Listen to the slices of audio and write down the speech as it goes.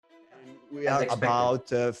We as are expected? about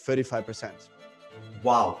 35%.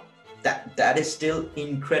 Wow, that is still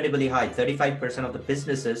incredibly high. 35% of the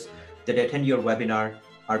businesses that attend your webinar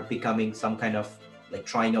are becoming some kind of like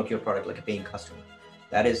trying out your product like a paying customer.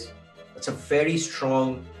 That's a very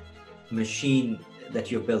strong machine that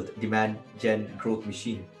you built, demand gen growth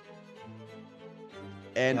machine.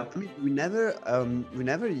 And Yep. I mean, we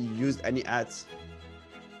never used any ads.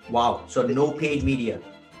 Wow, so no paid media.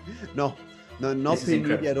 No, not This is paid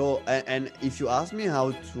media incredible. at all. And if you ask me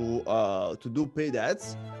how to do paid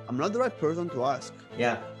ads, I'm not the right person to ask.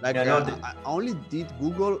 Yeah. Like Yeah, no, I only did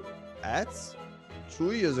Google ads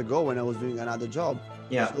 2 years ago when I was doing another job.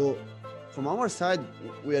 yeah. So from our side,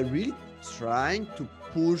 we are really trying to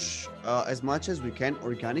push as much as we can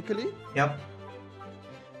organically Yep.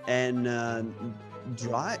 and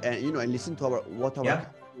try and and listen to what our Yeah.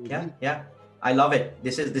 customers Yeah. need. Yeah. I love it.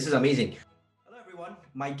 This is amazing. Hello everyone.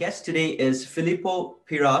 My guest today is Filippo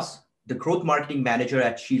Piras, the growth marketing manager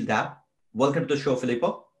at Shield App. Welcome to the show,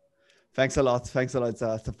 Filippo. Thanks a lot.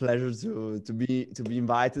 It's a pleasure to be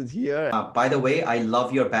invited here. By the way, I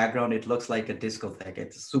love your background. It looks like a discotheque.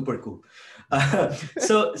 It's super cool.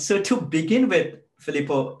 So to begin with,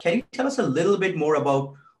 Filippo, can you tell us a little bit more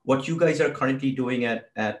about what you guys are currently doing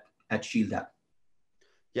at Shield App?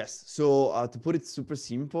 Yes. So to put it super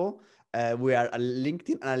simple, we are a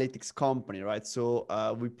LinkedIn analytics company, right? So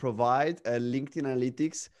we provide LinkedIn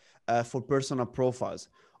analytics for personal profiles.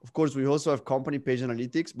 Of course, we also have company page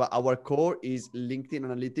analytics, but our core is LinkedIn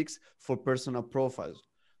analytics for personal profiles.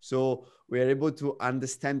 So we are able to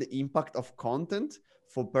understand the impact of content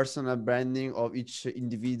for personal branding of each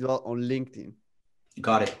individual on LinkedIn.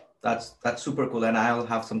 Got it. That's super cool. And I'll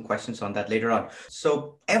have some questions on that later on.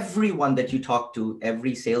 So everyone that you talk to,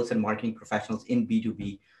 every sales and marketing professionals in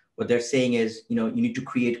B2B, what they're saying is, you need to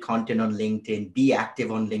create content on LinkedIn, be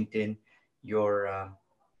active on LinkedIn. Your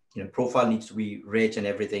profile needs to be rich and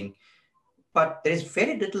everything. But there is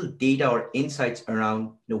very little data or insights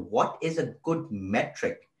around, what is a good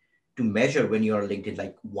metric to measure when you're on LinkedIn?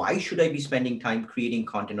 Like, why should I be spending time creating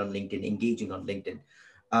content on LinkedIn, engaging on LinkedIn?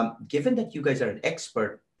 Given that you guys are an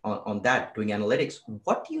expert on that, doing analytics,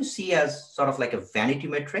 what do you see as sort of like a vanity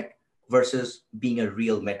metric versus being a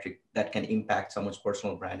real metric that can impact someone's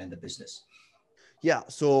personal brand and the business? Yeah,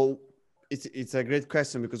 so it's a great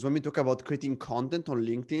question, because when we talk about creating content on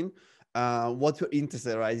LinkedIn, what we're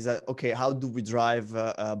interested in, right, is that, okay, how do we drive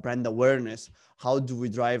brand awareness? How do we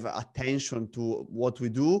drive attention to what we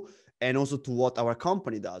do and also to what our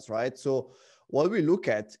company does, right? So what we look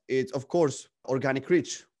at is, of course, organic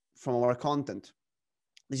reach from our content.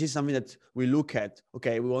 This is something that we look at.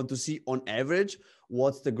 Okay, we want to see on average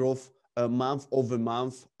what's the growth month over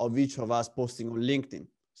month of each of us posting on LinkedIn.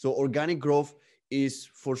 So organic growth is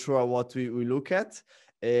for sure what we look at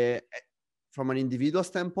from an individual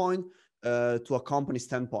standpoint to a company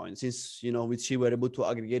standpoint, since we were able to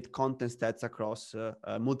aggregate content stats across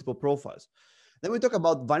multiple profiles. Then we talk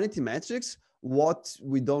about vanity metrics. What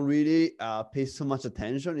we don't really pay so much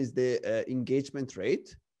attention is the engagement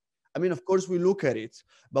rate. I mean, of course, we look at it,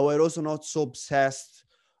 but we're also not so obsessed,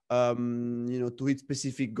 to hit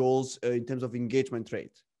specific goals in terms of engagement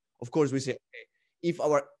rate. Of course, we say,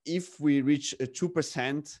 okay, if we reach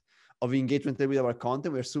 2% of engagement rate with our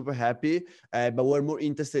content, we're super happy, but we're more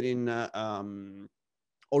interested in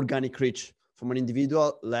organic reach from an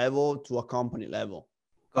individual level to a company level.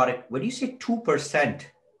 Got it. When you say 2%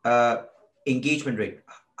 engagement rate,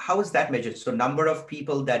 how is that measured? So number of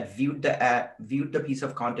people that viewed the piece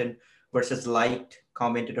of content versus liked,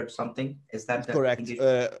 commented or something? Is that correct?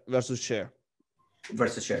 Versus share.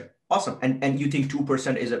 Versus share. Awesome. And you think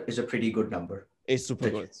 2% is a pretty good number? It's super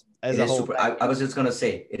good. As a whole. I was just gonna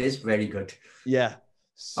say it is very good. Yeah.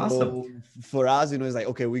 So awesome. For us, it's like,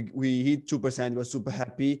 okay, we hit 2%. We're super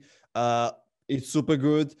happy. It's super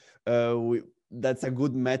good. That's a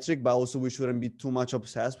good metric, but also we shouldn't be too much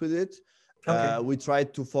obsessed with it. Okay. We try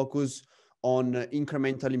to focus on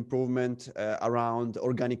incremental improvement around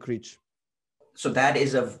organic reach. So that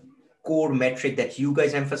is a core metric that you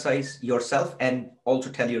guys emphasize yourself and also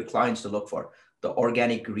tell your clients to look for, the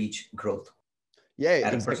organic reach growth. Yeah,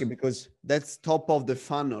 exactly, because that's top of the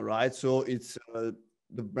funnel, right? So it's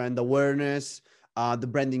the brand awareness, the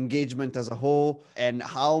brand engagement as a whole, and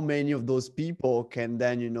how many of those people can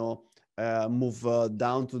then, move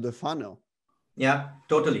down to the funnel. Yeah,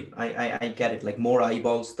 totally. I get it. Like more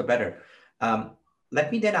eyeballs, the better. Let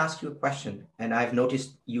me then ask you a question. And I've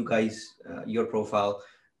noticed you guys, your profile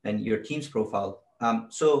and your team's profile.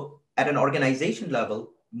 So at an organization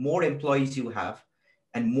level, more employees you have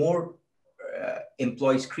and more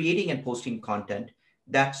employees creating and posting content,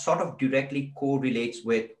 that sort of directly correlates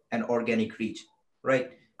with an organic reach,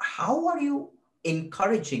 right? how are you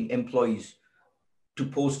encouraging employees to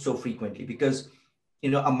post so frequently? Because, a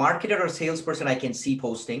marketer or salesperson, I can see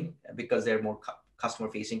posting because they're more customer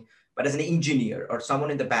facing, but as an engineer or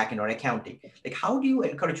someone in the back end or accounting, like how do you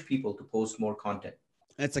encourage people to post more content?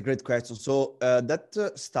 That's a great question. So that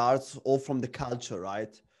starts all from the culture,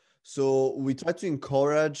 right? So we try to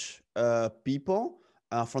encourage people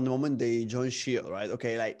from the moment they join Shield, right?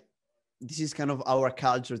 Okay, like this is kind of our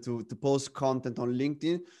culture to post content on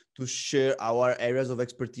LinkedIn, to share our areas of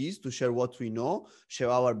expertise, to share what we know, share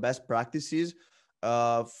our best practices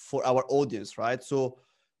for our audience, right? So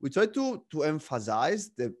we try to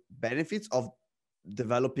emphasize the benefits of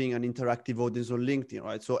developing an interactive audience on LinkedIn,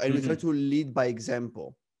 right? So, and we try to lead by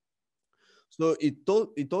example. So it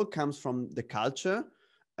all comes from the culture,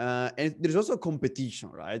 and there's also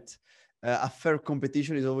competition, right? A fair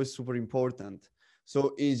competition is always super important.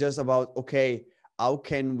 So it's just about, okay, how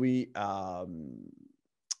can we uh,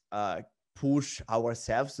 push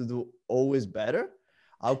ourselves to do always better?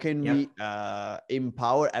 How can Yeah, we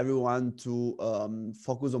empower everyone to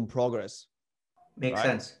focus on progress, makes right?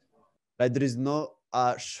 sense. Like there is no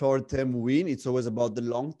short-term win. It's always about the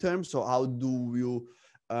long term. So how do you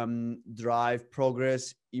drive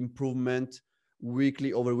progress, improvement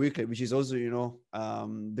weekly over weekly, which is also,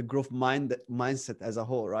 the growth mindset as a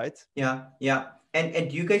whole, right? Yeah, yeah.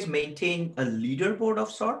 And do you guys maintain a leaderboard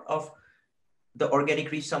of sort of the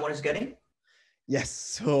organic reach someone is getting? Yes.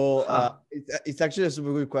 So Huh. it's actually a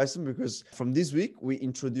super good question, because from this week we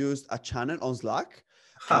introduced a channel on Slack,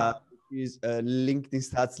 Huh. which is a LinkedIn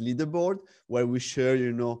Stats leaderboard, where we share,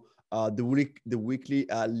 the weekly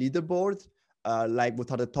leaderboard, like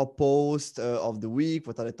what are the top posts of the week,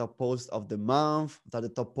 what are the top posts of the month, what are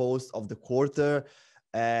the top posts of the quarter,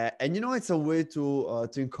 and it's a way to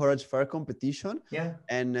encourage fair competition, Yeah.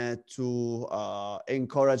 and to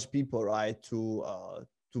encourage people, right,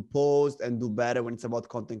 to post and do better when it's about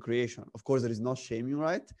content creation. Of course, there is no shaming,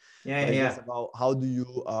 right? Yeah, But yeah, it's just yeah. about how do you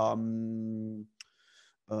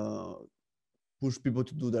uh, push people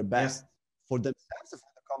to do their Yeah. best for themselves and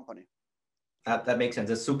for the company. That makes sense.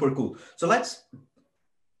 That's super cool. So let's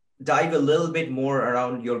dive a little bit more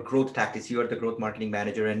around your growth tactics. You are the growth marketing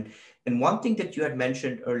manager. And one thing that you had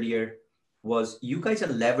mentioned earlier was you guys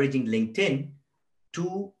are leveraging LinkedIn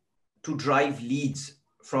to drive leads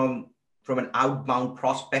from an outbound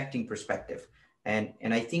prospecting perspective.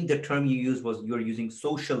 And I think the term you used was you're using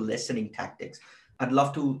social listening tactics. I'd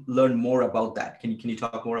love to learn more about that. Can you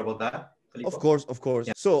talk more about that, Of Filippo? course, of course.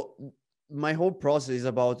 Yeah. So my whole process is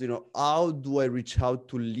about, how do I reach out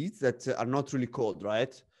to leads that are not really cold,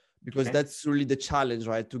 right? Because Okay. that's really the challenge,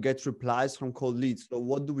 right? To get replies from cold leads. So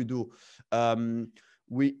what do we do? Um,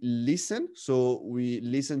 we listen. So we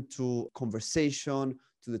listen to conversation,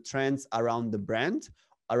 to the trends around the brand,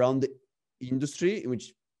 around the industry,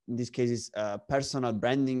 which in this case is personal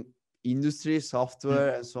branding industry, software,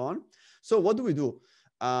 and so on. So what do we do?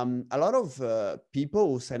 A lot of people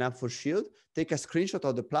who sign up for Shield take a screenshot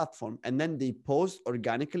of the platform, and then they post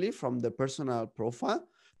organically from the personal profile,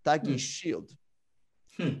 tagging Shield.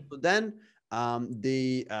 So then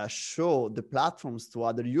they show the platforms to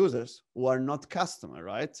other users who are not customer,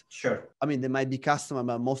 right? Sure. I mean, they might be customer,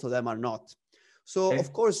 but most of them are not. So Okay.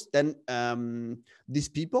 of course, then these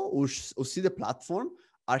people who see the platform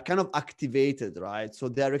are kind of activated, right? So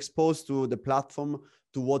they are exposed to the platform,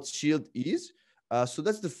 to what Shield is. So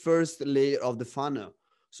that's the first layer of the funnel.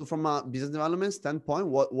 So from a business development standpoint,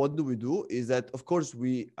 what do we do is that, of course,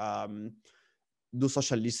 we do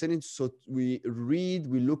social listening. So we read,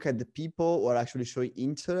 we look at the people who are actually showing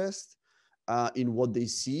interest in what they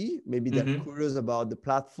see. Maybe they're curious about the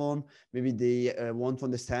platform. Maybe they want to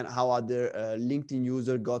understand how other LinkedIn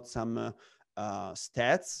user got some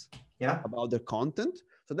stats Yeah. about their content.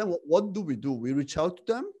 So then what do? We reach out to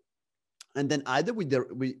them, and then either we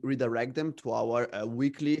redirect them to our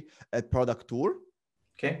weekly product tour.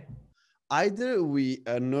 Okay. Either we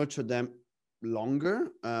nurture them longer,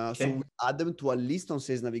 so Okay. we add them to a list on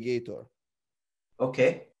Sales Navigator.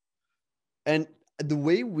 Okay. And the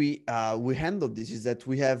way we handle this is that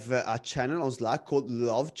we have a channel on Slack called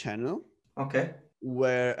Love Channel, Okay.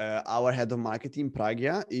 where our head of marketing,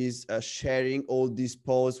 Pragya, is sharing all these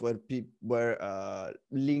posts where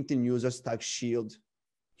LinkedIn users tag Shield.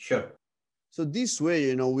 Sure. So this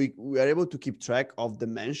way, we are able to keep track of the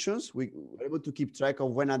mentions. We're able to keep track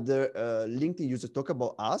of when other LinkedIn users talk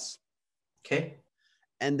about us. Okay.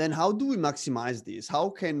 And then how do we maximize this? How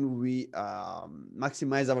can we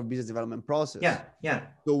maximize our business development process? Yeah. Yeah.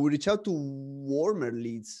 So we reach out to warmer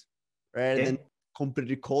leads rather than Okay.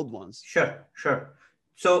 completely cold ones. Sure. Sure.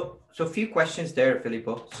 So a few questions there,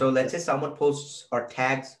 Filippo. So let's say Yes. someone posts or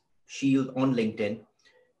tags Shield on LinkedIn.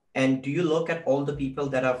 And do you look at all the people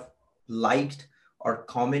that have liked or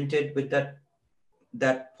commented with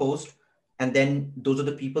that post? And then those are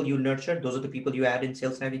the people you nurture. Those are the people you add in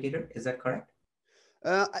Sales Navigator. Is that correct?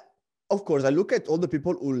 I, of course, I look at all the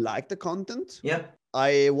people who like the content. Yeah.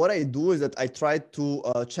 What I do is that I try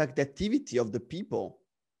to check the activity of the people,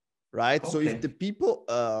 right? So if Okay. the people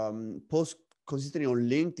post consistently on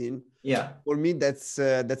LinkedIn, Yeah. for me that's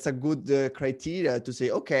a good criteria to say,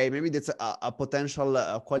 okay, maybe that's a potential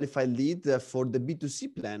qualified lead for the B2C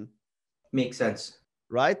plan, Makes sense.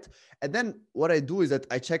 right? And then what I do is that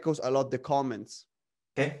I check out a lot the comments,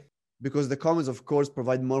 Okay. because the comments, of course,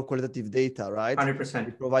 provide more qualitative data, right? 100%.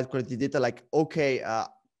 They provide qualitative data like, okay,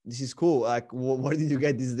 this is cool. Like, where did you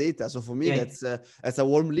get this data? So for me, Yeah. that's a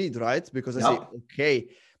warm lead, right? Because I say, Yep. okay,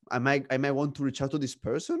 I might want to reach out to this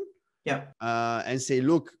person, Yeah. and say,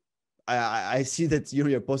 look, I see that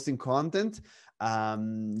you're posting content.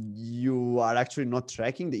 You are actually not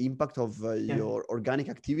tracking the impact of Yeah. your organic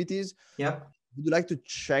activities. Yeah. Would you like to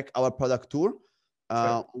check our product tour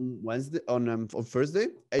Sure. on Wednesday, on Thursday?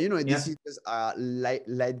 And Yeah. this is a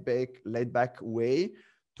laid back way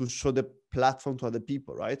to show the platform to other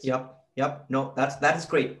people, right? Yep. Yep. No, that is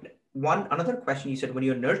great. Another question you said, when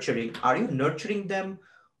you're nurturing, are you nurturing them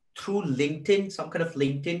through LinkedIn, some kind of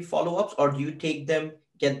LinkedIn follow-ups, or do you take them,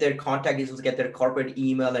 get their contact details, get their corporate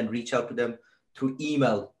email and reach out to them through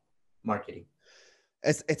email marketing?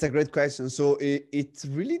 It's a great question. So it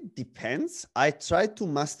really depends. I try to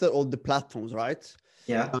master all the platforms, right?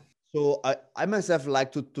 Yeah. So I myself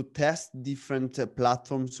like to test different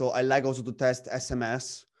platforms. So I like also to test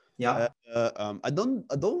SMS. Yeah. I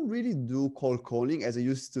don't really do cold calling as I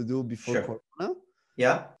used to do before Sure. Corona.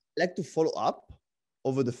 Yeah. I like to follow up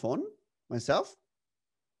over the phone myself.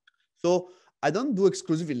 So I don't do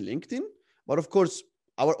exclusively LinkedIn, but of course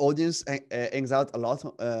our audience hangs out a lot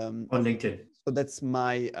On on LinkedIn. LinkedIn. So that's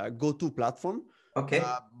my go-to platform. Okay.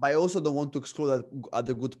 But I also don't want to exclude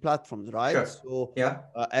other good platforms, right? Sure. So Yeah.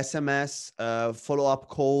 SMS, follow-up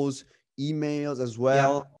calls, emails as Yeah.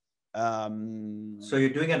 well. So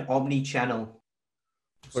you're doing an omni-channel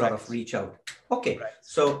sort of Correct. reach out. Okay. Correct.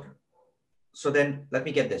 So then let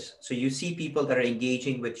me get this. So you see people that are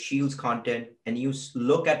engaging with Shield's content, and you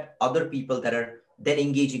look at other people that are then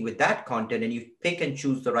engaging with that content, and you pick and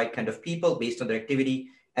choose the right kind of people based on their activity,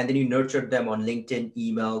 and then you nurture them on LinkedIn,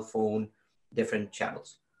 email, phone, different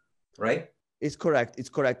channels, right? It's correct. It's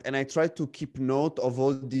correct. And I try to keep note of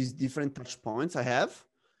all these different touch points I have.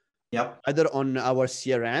 Yep. Either on our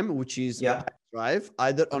CRM, which is Yeah. Drive,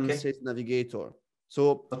 either on Okay. Sales Navigator.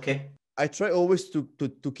 So Okay. I try always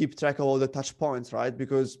to keep track of all the touch points, right?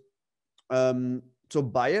 Because so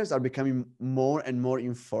buyers are becoming more and more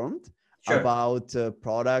informed Sure. about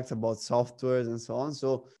products, about softwares, and so on. So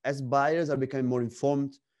as buyers are becoming more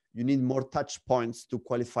informed, you need more touch points to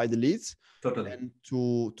qualify the leads Totally. and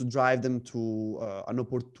to drive them to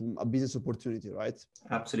a business opportunity, right?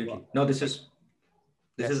 Absolutely. No, this is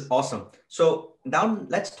Yes. awesome. So now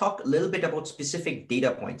let's talk a little bit about specific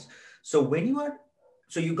data points. So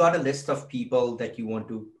you got a list of people that you want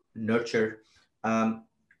to nurture.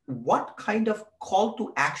 What kind of call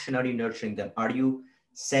to action are you nurturing them? Are you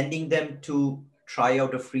sending them to try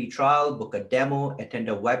out a free trial, book a demo, attend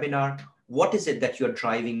a webinar? What is it that you're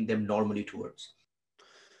driving them normally towards?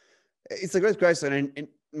 It's a great question, and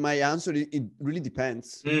my answer, it really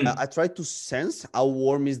depends. I try to sense how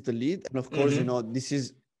warm is the lead, and of course, this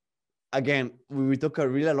is, again, we talk a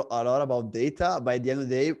lot about data. By the end of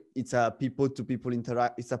the day, it's a people-to-people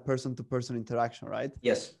interact. It's a person-to-person interaction, right?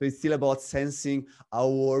 Yes. So it's still about sensing how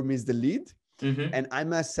warm is the lead. And I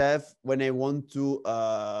myself, when I want to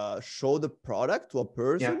show the product to a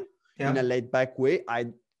person in a laid-back way, I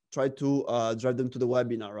try to drive them to the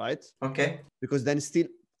webinar, right? Okay. Because then still,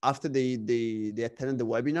 after they attended the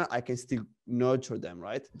webinar, I can still nurture them,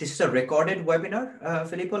 right? This is a recorded webinar,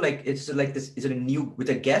 Filippo? Like it's like this, is it a new with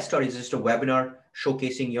a guest, or is it just a webinar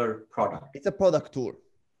showcasing your product? It's a product tour.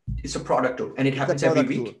 It's a product tour, and it happens every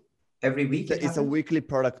week? Tour. Every week it's a weekly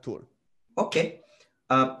product tour. Okay.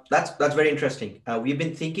 That's very interesting. We've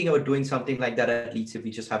been thinking about doing something like that at Leads if we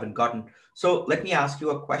just haven't gotten. So let me ask you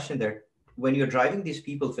a question there. When you're driving these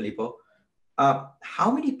people, Filippo,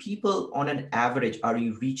 how many people on an average are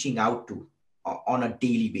you reaching out to on a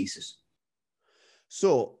daily basis?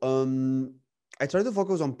 So I try to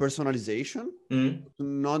focus on personalization,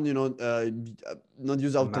 not not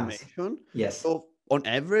use automation. Yes. So on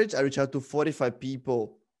average, I reach out to 45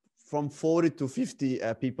 people, from 40 to 50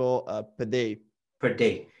 people per day. Per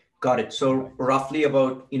day. Got it. So roughly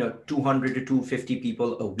about 200 to 250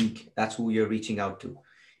 people a week. That's who you're reaching out to.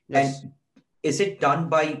 Yes. And is it done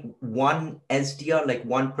by one SDR, like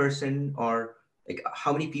one person, or Like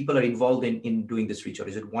how many people are involved in doing this reach out?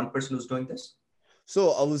 Is it one person who's doing this?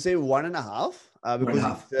 So I would say 1.5, One and a because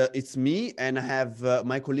half. it's me and I have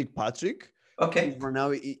my colleague Patrick. Okay. For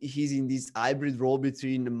now, he's in this hybrid role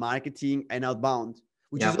between marketing and outbound,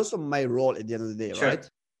 which is Yeah. also my role at the end of the day, Sure. right?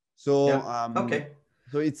 So Yeah. Okay.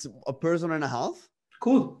 so it's a person and a half.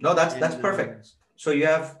 Cool. No, that's And perfect. So you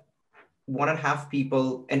have 1.5 people,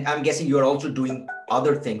 and I'm guessing you're also doing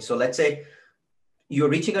other things. So let's say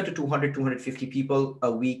you're reaching out to 200, 250 people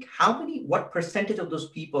a week. What percentage of those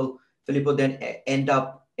people, Filippo, then end up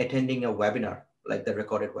attending a webinar, like the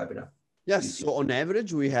recorded webinar? Yes. So on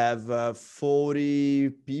average, we have 40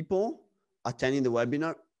 people attending the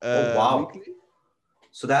webinar Oh, wow. weekly.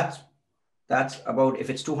 So that's about, if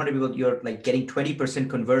it's 200 people, you're like getting 20%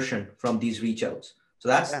 conversion from these reach outs. So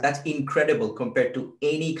that's incredible compared to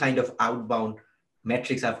any kind of outbound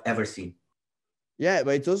metrics I've ever seen. Yeah,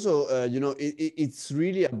 but it's also, it's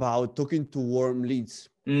really about talking to warm leads.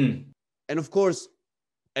 And of course,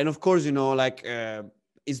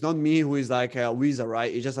 it's not me who is like a wizard,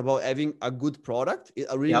 right? It's just about having a good product,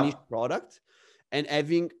 a really niche product, and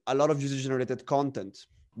having a lot of user-generated content.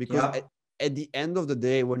 Because at the end of the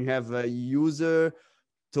day, when you have a user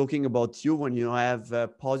talking about you, when you have a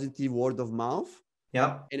positive word of mouth,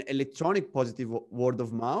 an electronic positive word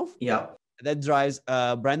of mouth, that drives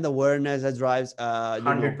brand awareness, that drives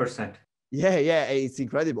 100%. Yeah, it's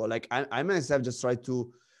incredible. Like I myself just try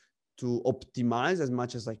to optimize as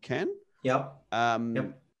much as I can. But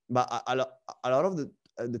a lot of the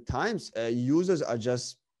times users are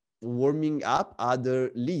just warming up other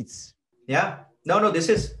leads. No, this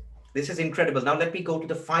is incredible. Now let me go to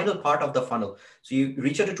the final part of the funnel. So you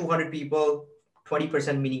reach out to 200 people,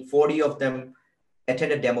 20%, meaning 40 of them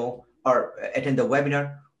attend a demo or attend the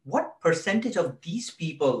webinar. What percentage of these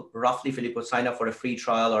people, roughly, Filippo, sign up for a free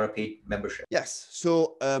trial or a paid membership? Yes.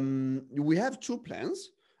 So we have two plans,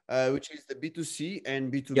 which is the B2C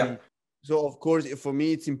and B2B. So of course, for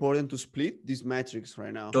me, it's important to split these metrics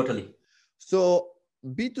right now. Totally. So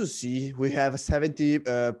B2C, we have a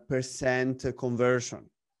 70% conversion.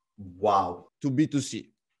 Wow. To B2C.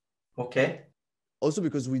 Okay. Also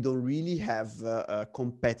because we don't really have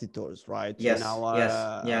competitors, right? In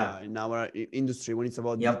our industry, when it's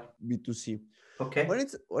about B2C. Okay.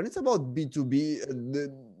 When it's about B2B,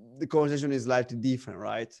 the conversation is slightly different,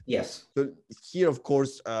 right? Yes. So here, of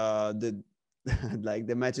course, the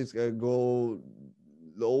metrics go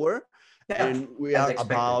lower, and we are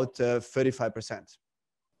about 35%.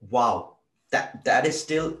 Wow, that is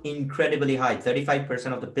still incredibly high.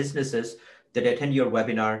 35% of the businesses that attend your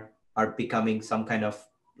webinar are becoming some kind of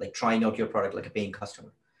like trying out your product like a paying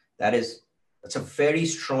customer. That's a very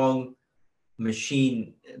strong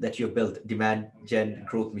machine that you've built, demand gen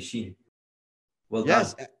growth machine. Well done.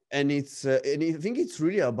 Yes, and it's and I think it's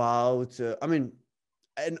really about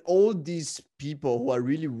and all these people who are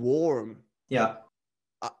really warm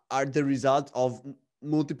are the result of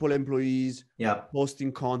multiple employees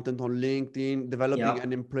posting content on LinkedIn, developing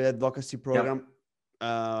an employee advocacy program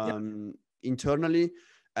internally,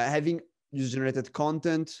 having user-generated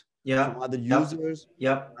content from other users.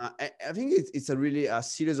 I think it's a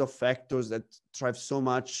series of factors that drive so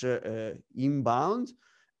much inbound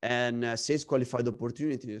and sales qualified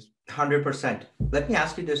opportunities. 100%. Let me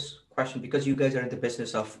ask you this question, because you guys are in the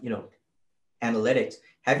business of analytics.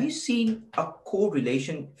 Have you seen a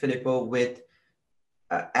correlation, Filippo, with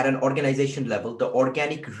at an organization level, the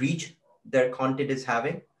organic reach their content is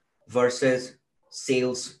having versus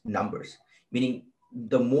sales numbers? Meaning,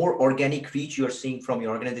 the more organic reach you're seeing from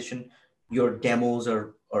your organization, your demos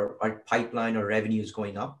or pipeline or revenue is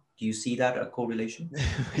going up. Do you see that, a correlation?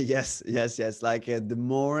 Yes. Like the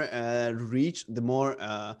more reach, the more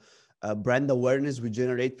brand awareness we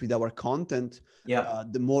generate with our content,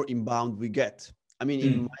 the more inbound we get. I mean,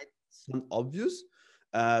 it might sound obvious,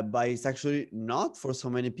 but it's actually not for so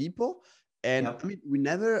many people. And I mean, we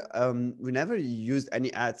never used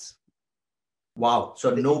any ads. Wow.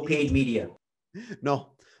 So no paid media.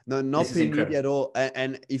 No, not paid media at all.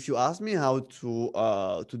 And if you ask me how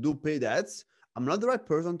to do paid ads, I'm not the right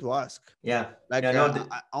person to ask. I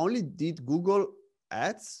only did Google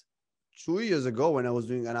ads 2 years ago when I was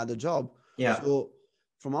doing another job. So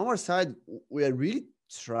from our side, we are really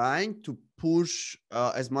trying to push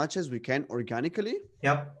as much as we can organically.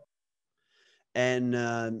 And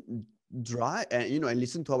drive and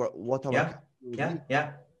listen to what our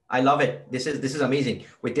I love it. This is amazing.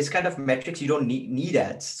 With this kind of metrics, you don't need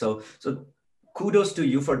ads. So kudos to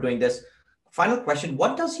you for doing this. Final question: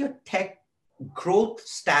 what does your tech growth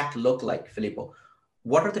stack look like, Filippo?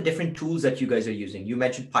 What are the different tools that you guys are using? You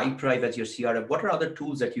mentioned Pipedrive as your CRM. What are other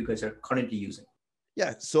tools that you guys are currently using?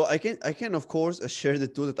 Yeah, so I can of course share the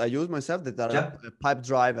tool that I use myself that are Yeah.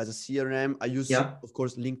 Pipedrive as a CRM. I use Yeah. of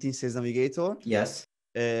course LinkedIn Sales Navigator. Yes.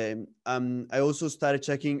 I also started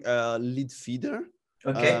checking Lead Feeder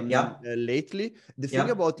Okay. Yeah. lately. The thing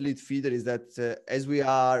Yeah. about Lead Feeder is that as we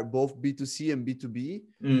are both B2C and B2B,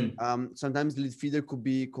 Mm. sometimes Lead Feeder could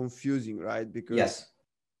be confusing, right? Because Yes.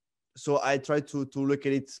 so I try to look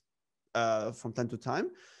at it from time to time.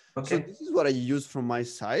 So Okay. this is what I use from my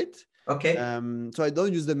site. Okay. So I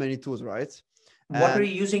don't use the many tools, right? What are And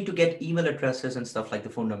you using to get email addresses and stuff like the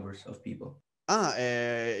phone numbers of people?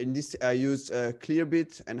 in this I use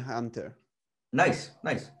Clearbit and Hunter. Nice.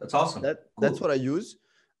 Nice. That's awesome. That's Cool. what I use.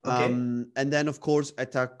 Okay. And then, of course,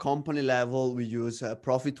 at a company level, we use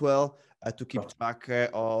Profitwell to keep Pro- track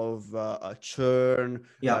of churn,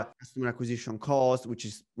 Yeah. customer acquisition cost, which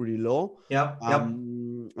is really low. Yeah. Yep.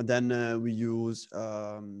 And then we use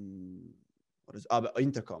what is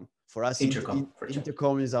Intercom. For us, Intercom for chat.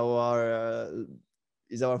 Intercom is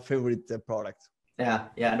our favorite product. Yeah.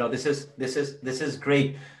 Yeah. No, this is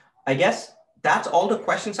great. I guess that's all the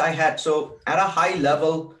questions I had. So at a high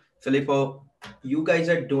level, Filippo, you guys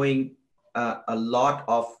are doing a lot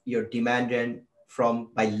of your demand gen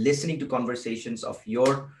from by listening to conversations of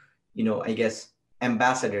your, I guess,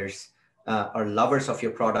 ambassadors or lovers of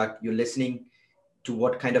your product. You're listening to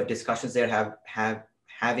what kind of discussions they're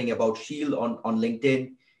having about Shield on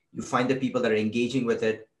LinkedIn. You find the people that are engaging with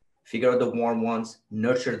it, figure out the warm ones,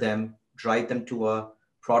 nurture them, drive them to a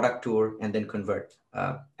product tour, and then convert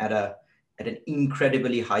at an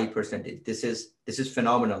incredibly high percentage. This is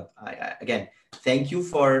phenomenal. Again, thank you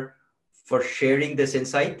for sharing this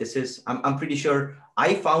insight. I'm pretty sure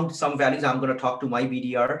I found some values. I'm going to talk to my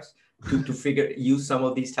BDRs to use some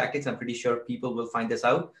of these tactics. I'm pretty sure people will find this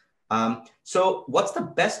out. So what's the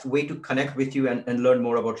best way to connect with you and learn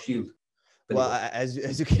more about Shield, Well, Filippo?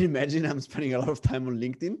 as you can imagine, I'm spending a lot of time on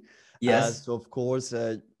LinkedIn. Yes. So of course,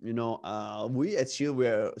 we at Shield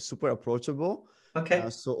we're super approachable. Okay.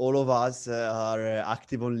 So all of us are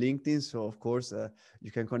active on LinkedIn. So of course,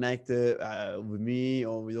 you can connect with me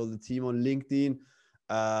or with all the team on LinkedIn,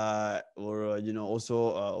 or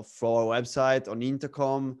also for our website on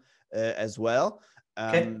Intercom as well.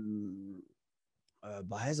 Okay.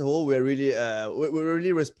 But as a whole, we're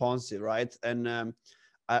really responsive, right? And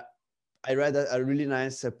I I read a really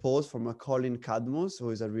nice post from a Colin Cadmus,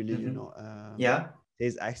 who is a really Hmm. Yeah.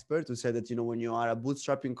 sales expert, who said that when you are a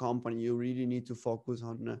bootstrapping company, you really need to focus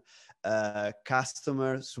on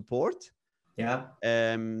customer support Yeah.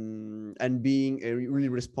 and being really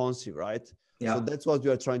responsive, right? So Yeah. that's what we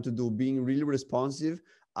are trying to do, being really responsive,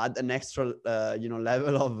 add an extra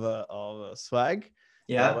level of swag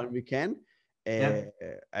Yeah. when we can, Yeah.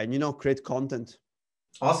 uh, and create content.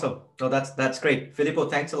 Awesome. No, that's great. Filippo,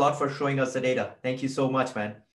 thanks a lot for showing us the data. Thank you so much, man.